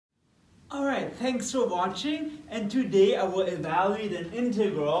Alright, thanks for watching, and today I will evaluate an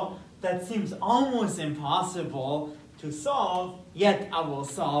integral that seems almost impossible to solve, yet I will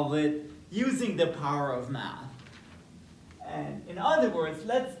solve it using the power of math. And in other words,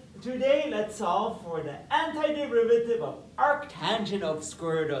 today let's solve for the antiderivative of arctangent of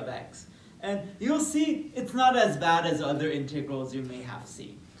square root of x. And you'll see it's not as bad as other integrals you may have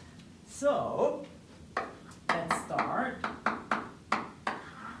seen. So, let's start.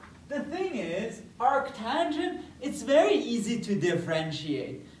 The thing is, arctangent, it's very easy to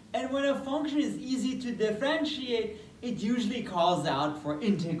differentiate. And when a function is easy to differentiate, it usually calls out for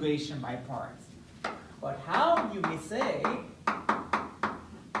integration by parts. But how, you may say?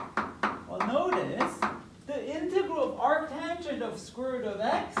 Well, notice, the integral of arctangent of square root of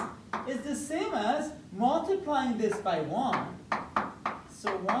x is the same as multiplying this by 1.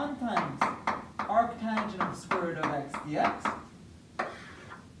 So 1 times arctangent of square root of x dx.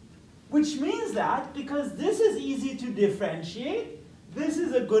 Which means that, because this is easy to differentiate, this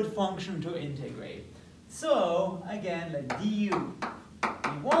is a good function to integrate. So, again, let du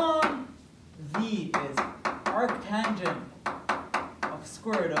v1, v is arctangent of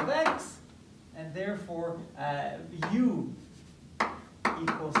square root of x, and therefore u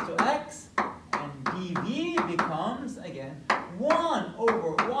equals to x, and dv becomes, again, 1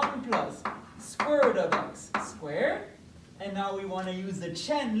 over 1 plus square root of x squared. And now we want to use the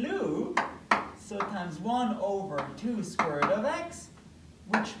chain loop, so times 1 over 2 square root of x,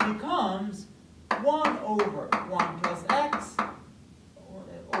 which becomes 1 over 1 plus x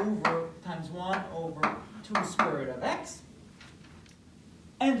over times 1 over 2 square root of x.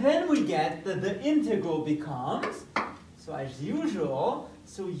 And then we get that the integral becomes, so as usual,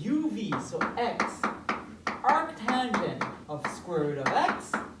 so uv, so x, arctangent of square root of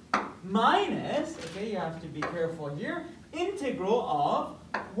x, minus, okay, you have to be careful here, integral of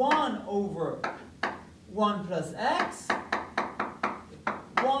 1 over 1 plus x,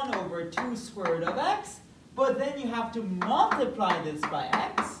 1 over 2 square root of x, but then you have to multiply this by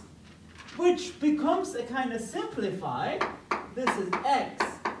x, which becomes a kind of simplified. This is x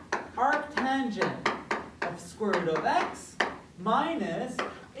arctangent of square root of x minus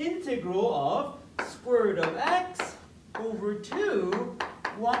integral of square root of x over 2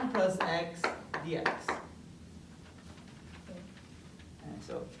 1 plus x dx. And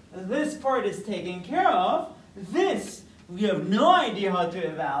so this part is taken care of. This, we have no idea how to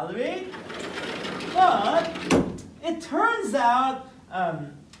evaluate, but it turns out,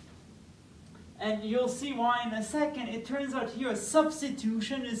 and you'll see why in a second, it turns out here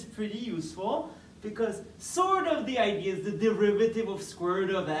substitution is pretty useful, because sort of the idea is the derivative of square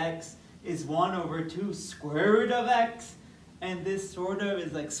root of x is 1 over 2 square root of x, and this sort of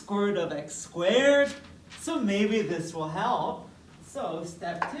is like square root of x squared, so maybe this will help. So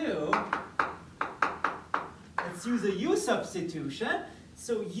step 2, let's use a u substitution.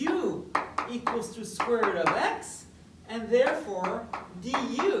 So u equals to square root of x, and therefore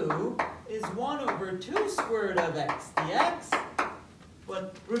du is 1 over 2 square root of x dx.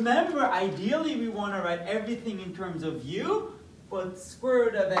 But remember, ideally we want to write everything in terms of u, but square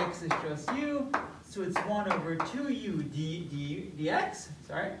root of x is just u, so it's 1 over 2u dx,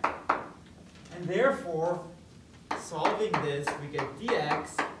 sorry. And therefore, solving this, we get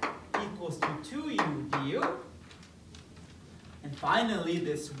dx equals to 2u du. And finally,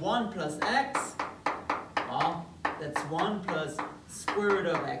 this 1 plus x, well, that's 1 plus square root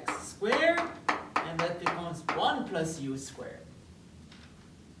of x squared, and that becomes 1 plus u squared.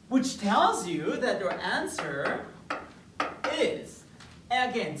 Which tells you that your answer is,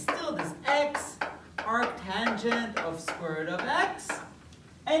 again, still this x arctangent of square root of x.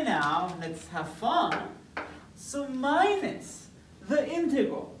 And now, let's have fun. So minus the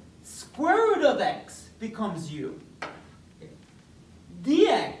integral square root of x becomes u. Okay.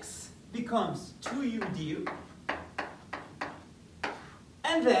 Dx becomes 2u du.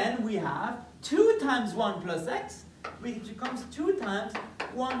 And then we have 2 times 1 plus x, which becomes 2 times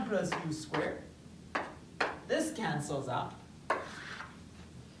 1 plus u squared. This cancels out.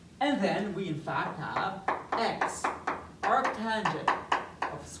 And then we in fact have x arctangent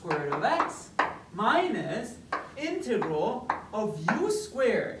of square root of x minus integral of u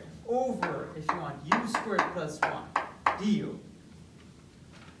squared over, if you want, u squared plus 1 du.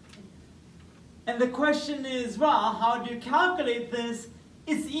 And the question is, well, how do you calculate this?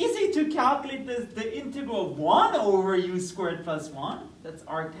 It's easy to calculate this, the integral of 1 over u squared plus 1. That's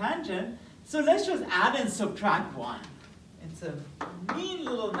arctangent. So let's just add and subtract 1. It's a mean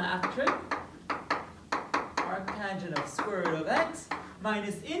little math trick. Arctangent of square root of x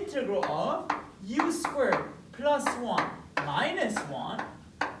minus integral of u squared plus 1 minus 1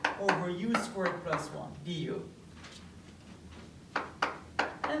 over u squared plus 1 du.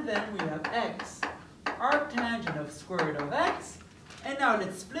 And then we have x, arctangent of square root of x. And now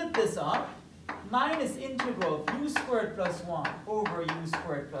let's split this up. Minus integral of u squared plus 1 over u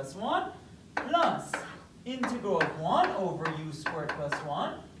squared plus 1 plus integral of 1 over u squared plus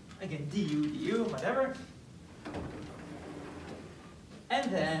 1. Again, du, whatever.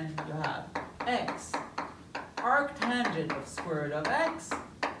 And then you have x, arctangent of square root of x,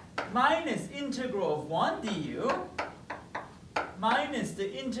 minus integral of 1 du, minus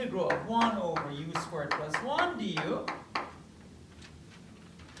the integral of 1 over u squared plus 1 du.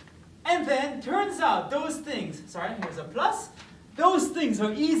 And then, turns out those things, sorry, here's a plus, those things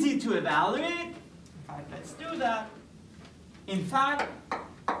are easy to evaluate. In fact, let's do that. In fact,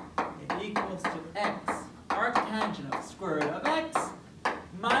 it equals to x, arctangent of square root of x,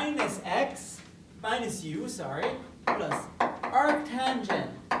 minus u, sorry, plus arctangent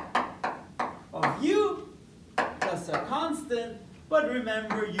of u plus a constant, but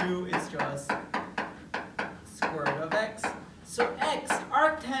remember u is just square root of x. So x,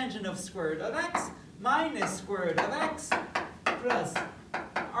 arctangent of square root of x, minus square root of x, plus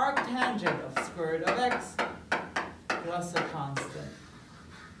arctangent of square root of x, plus a constant.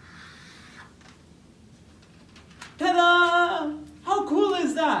 Ta-da! How cool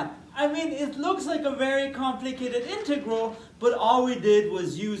is that? I mean, it looks like a very complicated integral, but all we did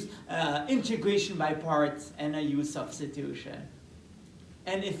was use integration by parts and a u substitution.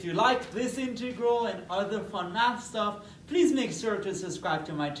 And if you like this integral and other fun math stuff, please make sure to subscribe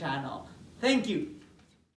to my channel. Thank you.